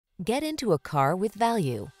Get into a car with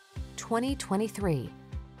value. 2023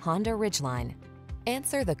 Honda Ridgeline.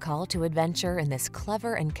 Answer the call to adventure in this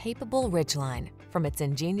clever and capable Ridgeline. From its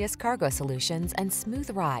ingenious cargo solutions and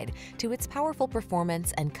smooth ride to its powerful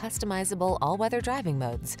performance and customizable all-weather driving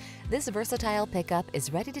modes, this versatile pickup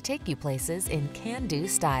is ready to take you places in can-do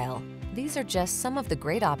style. These are just some of the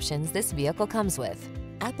great options this vehicle comes with: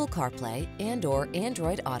 Apple CarPlay and/or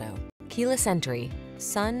Android Auto, keyless entry,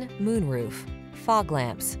 sun, moonroof, fog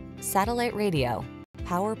lamps, satellite radio,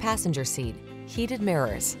 power passenger seat, heated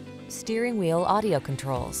mirrors, steering wheel audio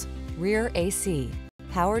controls, rear AC,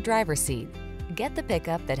 power driver seat. Get the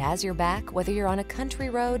pickup that has your back whether you're on a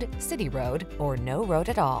country road, city road, or no road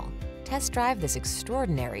at all. Test drive this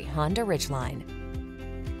extraordinary Honda Ridgeline.